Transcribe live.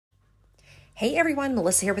Hey everyone,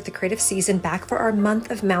 Melissa here with the Creative Season, back for our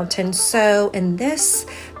month of mountains. So in this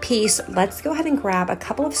piece, let's go ahead and grab a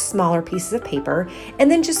couple of smaller pieces of paper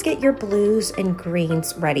and then just get your blues and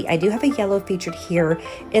greens ready. I do have a yellow featured here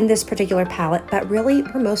in this particular palette, but really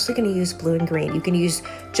we're mostly going to use blue and green. You can use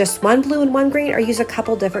just one blue and one green or use a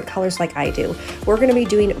couple different colors like I do. We're going to be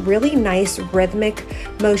doing really nice rhythmic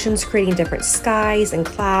motions, creating different skies and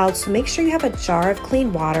clouds. So make sure you have a jar of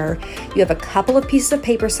clean water. You have a couple of pieces of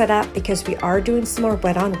paper set up because we are doing some more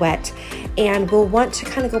wet on wet, and we'll want to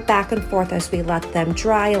kind of go back and forth as we let them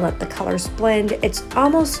dry and let the colors blend. It's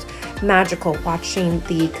almost magical watching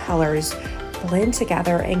the colors blend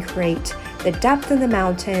together and create the depth in the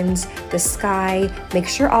mountains, the sky. Make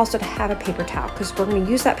sure also to have a paper towel because we're going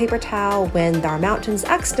to use that paper towel when our mountains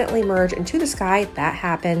accidentally merge into the sky. That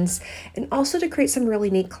happens. And also to create some really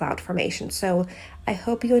neat cloud formation. So I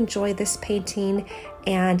hope you enjoy this painting,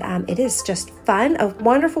 and it is just fun, a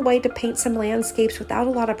wonderful way to paint some landscapes without a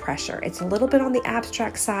lot of pressure. It's a little bit on the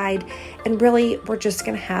abstract side, and really we're just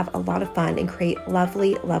going to have a lot of fun and create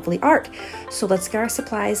lovely, lovely art. So let's get our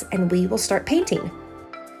supplies and we will start painting.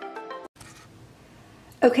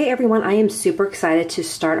 Okay everyone, I am super excited to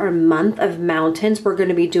start our month of mountains. We're going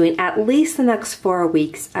to be doing at least the next 4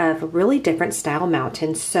 weeks of really different style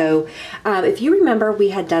mountains. So if you remember, we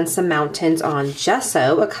had done some mountains on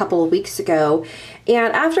gesso a couple of weeks ago,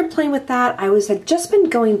 and after playing with that, I had just been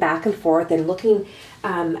going back and forth and looking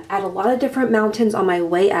at a lot of different mountains on my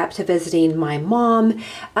way up to visiting my mom.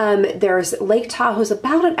 There's Lake Tahoe's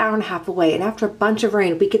about an hour and a half away, and after a bunch of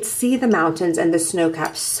rain, we could see the mountains and the snow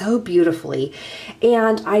caps so beautifully.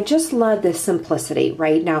 And I just love this simplicity.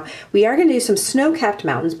 Right now, we are going to do some snow-capped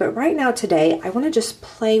mountains, but right now today, I want to just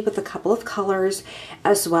play with a couple of colors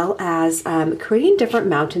as well as creating different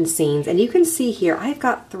mountain scenes. And you can see here, I've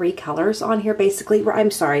got 3 colors on here basically.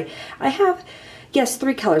 I'm sorry, I have, yes,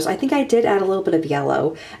 3 colors. I think I did add a little bit of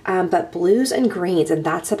yellow, but blues and greens, and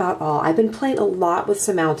that's about all. I've been playing a lot with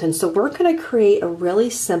some mountains, so we're going to create a really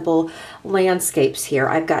simple landscapes here.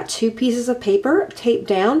 I've got 2 pieces of paper taped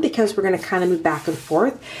down because we're going to kind of move back and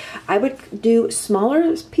forth. I would do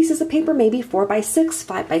smaller pieces of paper, maybe 4 by 6,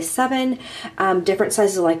 5 by 7, different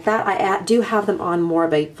sizes like that. I do have them on more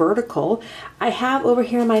of a vertical. I have over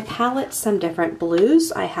here in my palette some different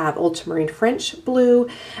blues. I have ultramarine French blue,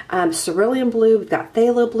 cerulean blue, we've got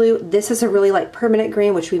phthalo blue. This is a really light permanent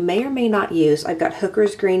green, which we may or may not use. I've got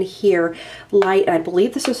Hooker's green here, light, and I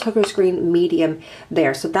believe this is Hooker's green medium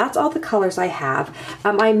there. So that's all the colors I have.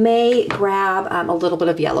 I may grab a little bit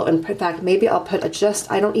of yellow, and in fact, maybe I'll put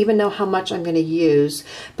I don't even know how much I'm going to use,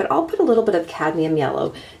 but I'll put a little bit of cadmium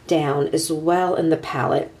yellow down as well in the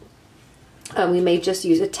palette. We may just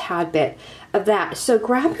use a tad bit of that. So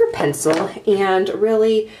grab your pencil, and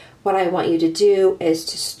really what I want you to do is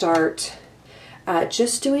to start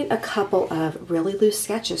just doing a couple of really loose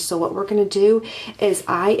sketches. So what we're going to do is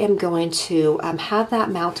I am going to have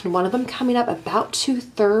that mountain, one of them coming up about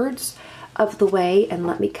 2/3 of the way, and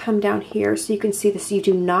let me come down here so you can see this. You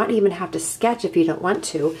do not even have to sketch if you don't want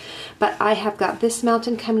to, but I have got this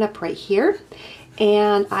mountain coming up right here,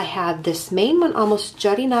 and I have this main one almost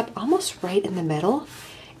jutting up almost right in the middle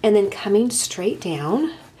and then coming straight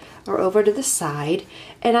down or over to the side,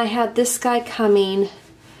 and I have this guy coming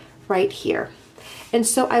right here. And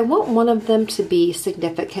so I want one of them to be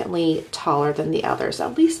significantly taller than the others,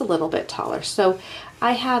 at least a little bit taller. So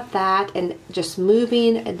I have that, and just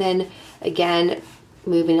moving, and then again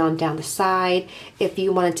moving on down the side. If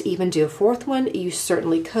you wanted to even do a 4th one, you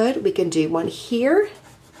certainly could. We can do one here,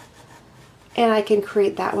 and I can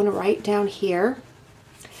create that one right down here.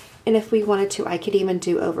 And if we wanted to, I could even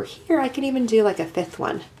do over here. I could even do like a 5th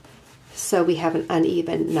one, so we have an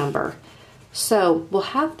uneven number. So we'll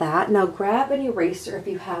have that. Now grab an eraser if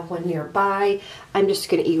you have one nearby. I'm just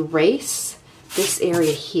going to erase this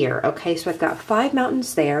area here. Okay, so I've got 5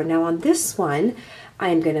 mountains there. Now on this one,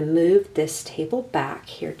 I'm going to move this table back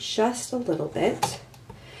here just a little bit.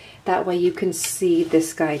 That way you can see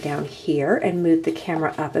this guy down here, and move the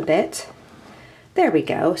camera up a bit. There we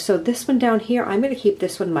go. So this one down here, I'm going to keep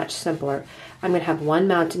this one much simpler. I'm going to have one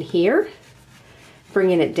mountain here,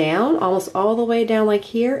 bringing it down almost all the way down like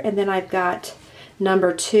here, and then I've got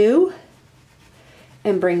number 2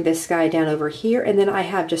 and bring this guy down over here, and then I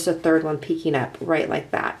have just a 3rd one peeking up right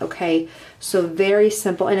like that. Okay, so very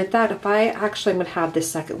simple. And in fact, if I'm going to have the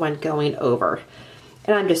 2nd one going over,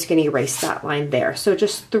 and I'm just going to erase that line there. So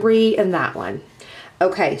just 3 in that one.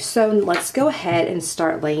 Okay, so let's go ahead and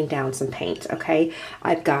start laying down some paint. Okay,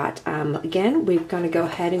 I've got again, we're going to go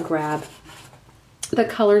ahead and grab the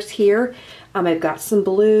colors here. I've got some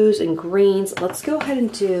blues and greens. Let's go ahead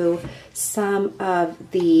and do some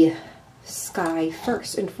of the sky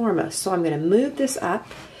first and foremost. So I'm going to move this up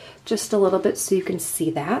just a little bit so you can see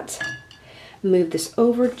that. Move this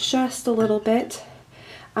over just a little bit.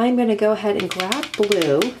 I'm going to go ahead and grab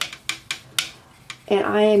blue, and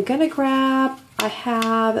I am going to grab,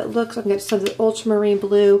 I'm going to some of the ultramarine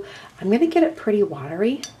blue. I'm going to get it pretty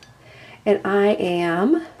watery,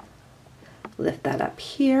 and lift that up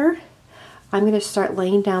here. I'm going to start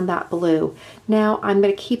laying down that blue. Now I'm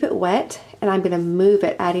going to keep it wet, and I'm going to move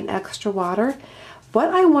it, adding extra water. What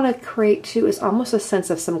I want to create too is almost a sense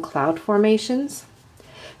of some cloud formations.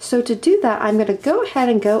 So to do that, I'm going to go ahead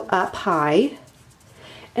and go up high,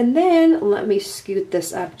 and then let me scoot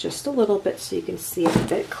this up just a little bit so you can see it a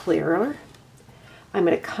bit clearer. I'm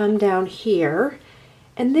going to come down here,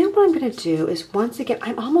 and then what I'm going to do is, once again,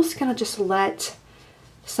 I'm almost going to just let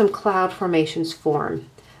some cloud formations form.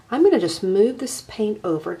 I'm going to just move this paint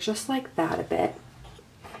over just like that a bit.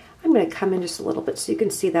 I'm going to come in just a little bit so you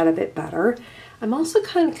can see that a bit better. I'm also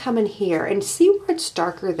kind of coming here, and see where it's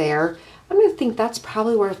darker there. I'm going to think that's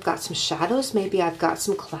probably where I've got some shadows. Maybe I've got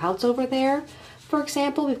some clouds over there. For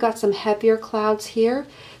example, we've got some heavier clouds here.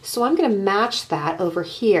 So I'm going to match that over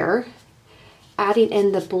here, adding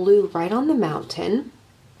in the blue right on the mountain.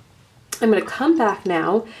 I'm going to come back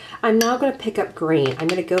now. I'm now going to pick up green. I'm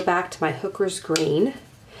going to go back to my Hooker's green,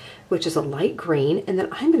 which is a light green, and then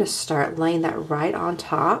I'm going to start laying that right on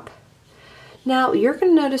top. Now you're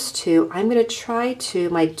going to notice too, I'm going to try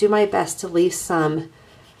to do my best to leave some,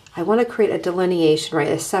 I want to create a delineation, right,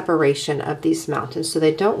 a separation of these mountains so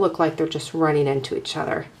they don't look like they're just running into each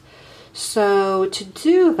other. So to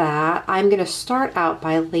do that, I'm going to start out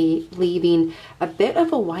by leaving a bit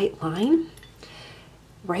of a white line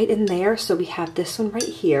right in there. So we have this one right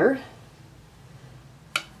here.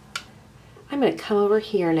 I'm going to come over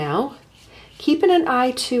here now, keeping an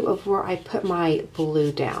eye too of where I put my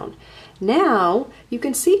blue down. Now you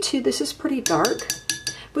can see too, this is pretty dark,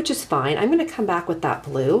 which is fine. I'm going to come back with that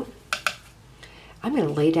blue. I'm going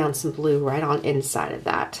to lay down some blue right on inside of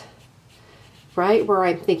that, right where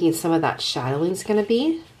I'm thinking some of that shadowing is going to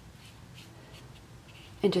be.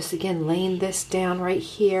 And just again, laying this down right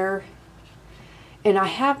here. And I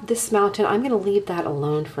have this mountain, I'm going to leave that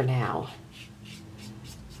alone for now.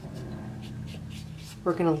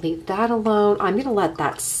 We're going to leave that alone. I'm going to let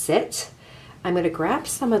that sit. I'm going to grab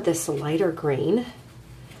some of this lighter green.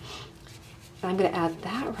 I'm going to add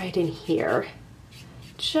that right in here,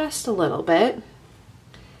 just a little bit.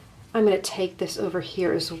 I'm going to take this over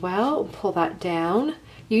here as well, pull that down.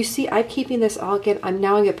 You see, I'm keeping this all again. I'm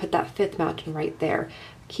now going to put that fifth mountain right there,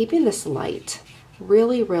 keeping this light,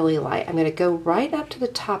 really, really light. I'm going to go right up to the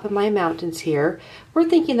top of my mountains here. We're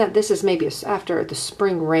thinking that this is maybe after the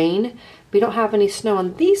spring rain. We don't have any snow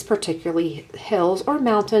on these particular hills or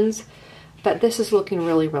mountains, but this is looking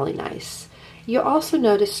really, really nice. You'll also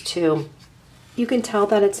notice too, you can tell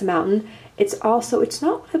that it's a mountain. It's not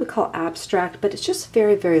what I would call abstract, but it's just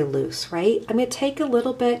very, very loose, right? I'm going to take a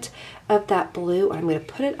little bit of that blue. I'm going to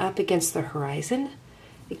put it up against the horizon.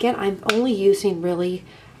 Again, I'm only using really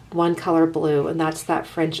one color blue, and that's that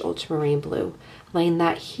French ultramarine blue. Laying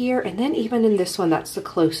that here, and then even in this one, that's the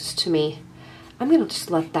closest to me. I'm going to just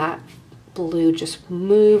let that blue just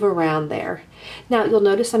move around there. Now you'll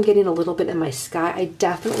notice I'm getting a little bit in my sky. I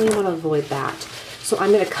definitely want to avoid that. So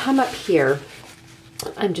I'm going to come up here.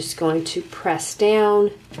 I'm just going to press down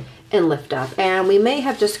and lift up, and we may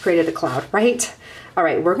have just created a cloud, right? All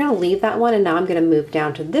right, we're going to leave that one, and now I'm going to move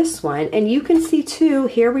down to this one, and you can see too,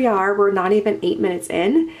 here we are, we're not even 8 minutes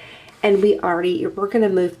in, and we're going to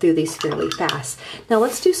move through these fairly fast. Now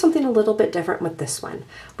let's do something a little bit different with this one.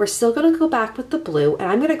 We're still going to go back with the blue,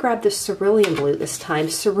 and I'm going to grab this cerulean blue this time.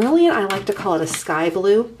 Cerulean, I like to call it a sky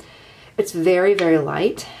blue. It's very, very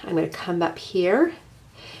light. I'm going to come up here.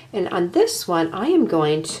 And on this one, I am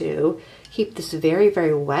going to keep this very,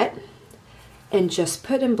 very wet and just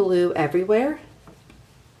put in blue everywhere.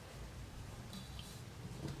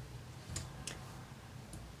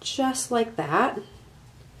 Just like that.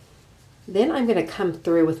 Then I'm going to come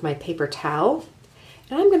through with my paper towel,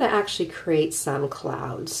 and I'm going to actually create some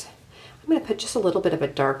clouds. I'm going to put just a little bit of a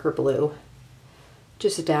darker blue.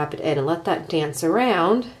 Just dab it in and let that dance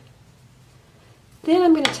around. Then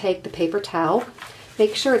I'm going to take the paper towel.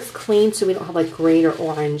 Make sure it's clean so we don't have like green or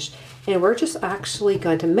orange. And we're just actually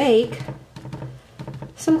going to make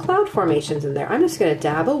some cloud formations in there. I'm just going to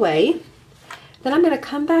dab away. Then I'm going to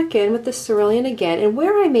come back in with the cerulean again. And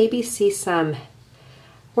where I maybe see some,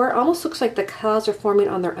 where it almost looks like the clouds are forming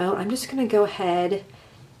on their own, I'm just going to go ahead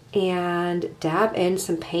and dab in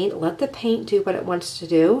some paint. Let the paint do what it wants to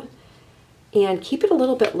do. And keep it a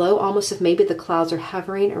little bit low, almost if maybe the clouds are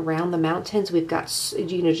hovering around the mountains. We've got,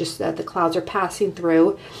 you know, just the clouds are passing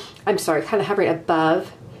through. I'm sorry, kind of hovering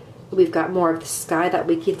above. We've got more of the sky that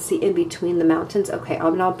we can see in between the mountains. Okay,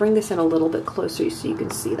 I'll bring this in a little bit closer so you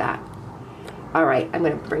can see that. All right, I'm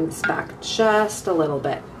going to bring this back just a little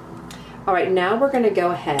bit. All right, now we're going to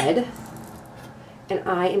go ahead and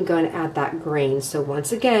I am going to add that green. So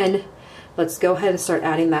once again, let's go ahead and start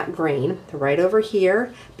adding that green right over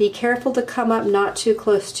here. Be careful to come up not too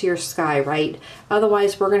close to your sky, right?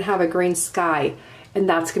 Otherwise, we're going to have a green sky, and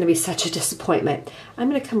that's going to be such a disappointment. I'm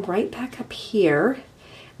going to come right back up here,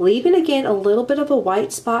 leaving again a little bit of a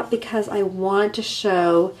white spot because I want to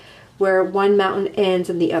show where one mountain ends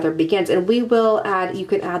and the other begins. And we will add, you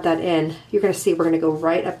can add that in. You're going to see we're going to go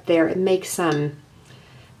right up there and make some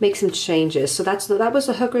changes. So that was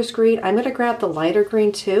the hooker's green. I'm going to grab the lighter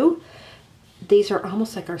green too. These are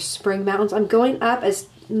almost like our spring mountains. I'm going up as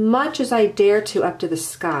much as I dare to up to the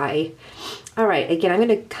sky. All right, again, I'm going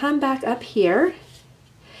to come back up here.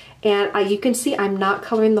 And you can see I'm not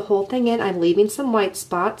coloring the whole thing in. I'm leaving some white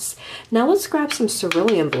spots. Now let's grab some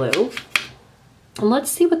cerulean blue. And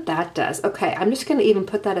let's see what that does. Okay, I'm just going to even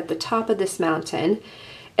put that at the top of this mountain.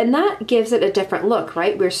 And that gives it a different look,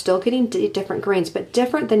 right? We're still getting different greens, but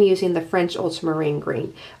different than using the French ultramarine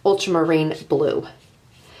green, ultramarine blue.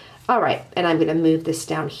 All right, and I'm going to move this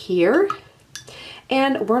down here.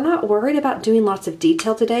 And we're not worried about doing lots of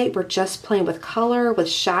detail today. We're just playing with color, with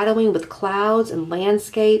shadowing, with clouds and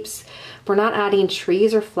landscapes. We're not adding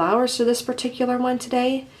trees or flowers to this particular one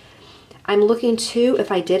today. I'm looking too,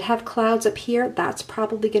 if I did have clouds up here, that's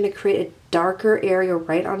probably going to create a darker area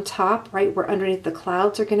right on top, right where underneath the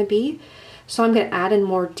clouds are going to be. So I'm going to add in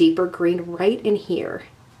more deeper green right in here.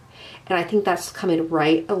 And I think that's coming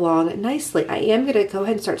right along nicely. I am going to go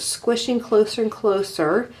ahead and start squishing closer and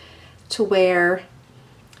closer to where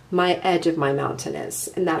my edge of my mountain is.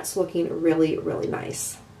 And that's looking really, really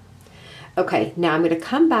nice. Okay, now I'm going to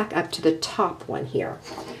come back up to the top one here.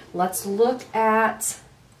 Let's look at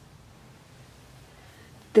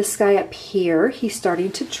this guy up here. He's starting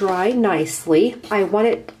to dry nicely. I want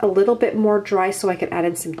it a little bit more dry so I can add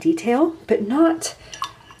in some detail, but not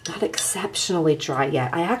exceptionally dry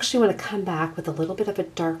yet. I actually want to come back with a little bit of a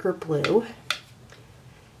darker blue.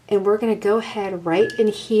 And we're going to go ahead right in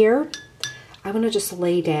here. I want to just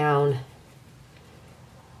lay down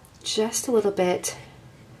just a little bit,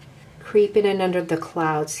 creeping in under the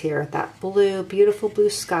clouds here. That blue, beautiful blue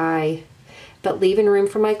sky, but leaving room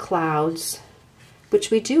for my clouds, which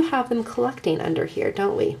we do have them collecting under here,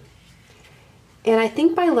 don't we? And I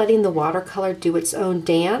think by letting the watercolor do its own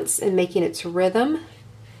dance and making its rhythm,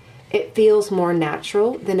 it feels more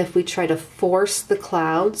natural than if we try to force the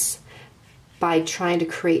clouds by trying to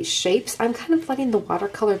create shapes. I'm kind of letting the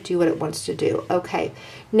watercolor do what it wants to do. Okay,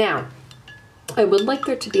 now I would like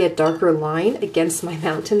there to be a darker line against my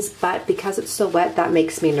mountains, but because it's so wet, that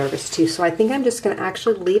makes me nervous too. So I think I'm just going to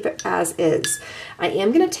actually leave it as is. I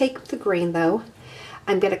am going to take the green though.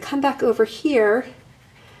 I'm going to come back over here.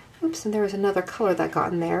 Oops, and there was another color that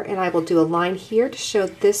got in there, and I will do a line here to show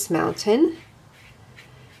this mountain.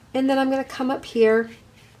 And then I'm going to come up here.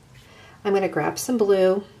 I'm going to grab some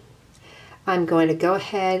blue. I'm going to go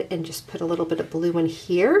ahead and just put a little bit of blue in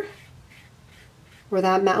here where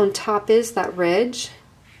that mountain top is, that ridge,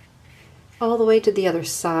 all the way to the other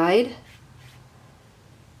side.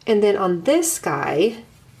 And then on this guy,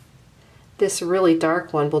 this really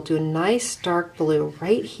dark one, we'll do a nice dark blue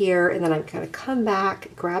right here, and then I'm going to come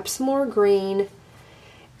back, grab some more green,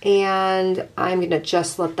 and I'm going to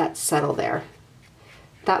just let that settle there.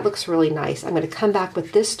 That looks really nice. I'm going to come back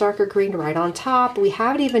with this darker green right on top. We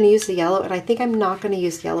haven't even used the yellow, and I think I'm not going to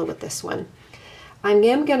use yellow with this one. I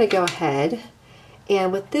am going to go ahead,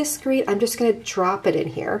 and with this green, I'm just going to drop it in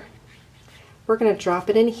here. We're going to drop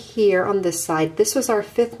it in here on this side. This was our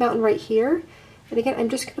fifth mountain right here. And again, I'm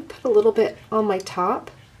just going to put a little bit on my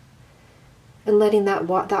top and letting that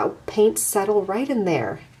paint settle right in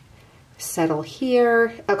there. Settle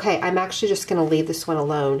here. Okay, I'm actually just going to leave this one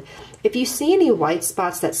alone. If you see any white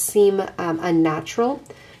spots that seem unnatural,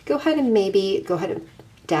 go ahead and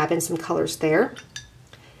dab in some colors there.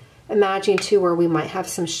 Imagine too where we might have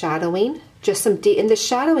some shadowing, and the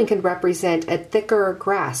shadowing can represent a thicker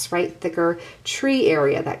grass, right? Thicker tree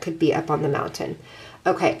area that could be up on the mountain.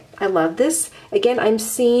 Okay, I love this. Again, I'm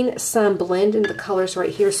seeing some blend in the colors right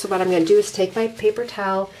here. So what I'm going to do is take my paper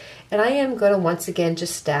towel, and I am going to once again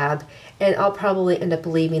just dab, and I'll probably end up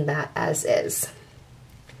leaving that as is.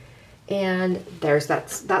 And there's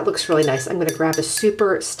that looks really nice. I'm going to grab a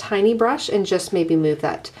super tiny brush and just maybe move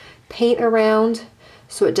that paint around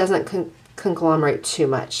so it doesn't conglomerate too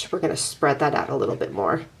much. We're going to spread that out a little bit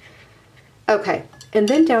more. Okay, and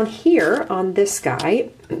then down here on this guy,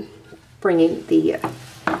 bringing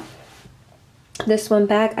this one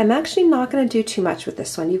back, I'm actually not going to do too much with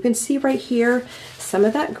this one. You can see right here, some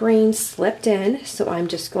of that green slipped in, so I'm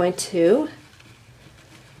just going to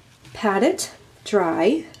pat it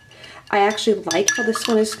dry. I actually like how this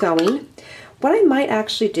one is going. What I might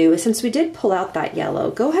actually do is, since we did pull out that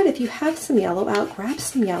yellow, go ahead, if you have some yellow out, grab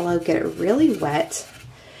some yellow, get it really wet.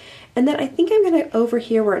 And then I think I'm going to, over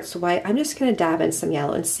here where it's white, I'm just going to dab in some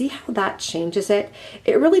yellow and see how that changes it.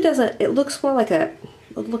 It really doesn't, it looks more like it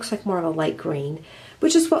looks like more of a light green,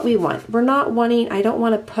 which is what we want. We're not wanting, I don't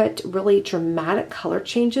want to put really dramatic color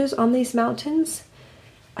changes on these mountains.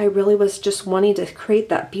 I really was just wanting to create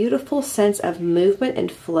that beautiful sense of movement and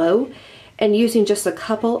flow, and using just a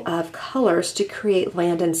couple of colors to create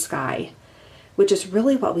land and sky, which is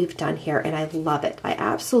really what we've done here, and I love it. I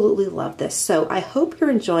absolutely love this. So I hope you're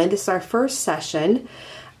enjoying this. Is our first session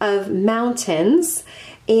of mountains,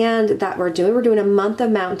 and that we're doing a month of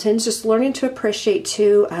mountains, just learning to appreciate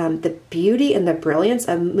too the beauty and the brilliance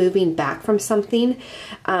of moving back from something,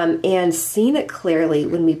 and seeing it clearly.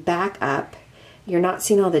 When we back up, you're not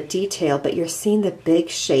seeing all the detail, but you're seeing the big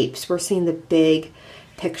shapes. We're seeing the big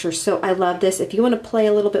picture. So I love this. If you want to play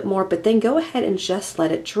a little bit more, but then go ahead and just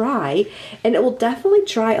let it dry, and it will definitely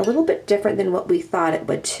dry a little bit different than what we thought it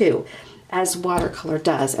would too, as watercolor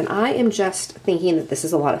does. And I am just thinking that this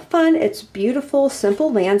is a lot of fun. It's beautiful,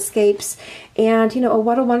 simple landscapes, and you know,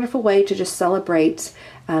 what a wonderful way to just celebrate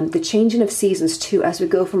the changing of seasons too, as we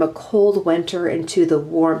go from a cold winter into the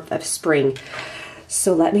warmth of spring.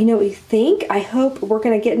 So let me know what you think. I hope we're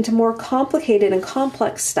going to get into more complicated and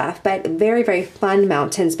complex stuff, but very, very fun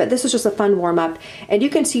mountains. But this is just a fun warm-up. And you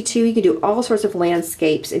can see too, you can do all sorts of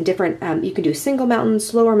landscapes in different, you can do single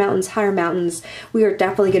mountains, lower mountains, higher mountains. We are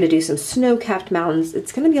definitely going to do some snow-capped mountains.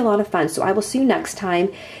 It's going to be a lot of fun. So I will see you next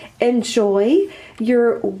time. Enjoy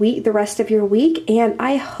your week, the rest of your week, and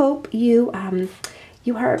I hope you,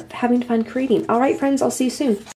 you are having fun creating. All right, friends, I'll see you soon.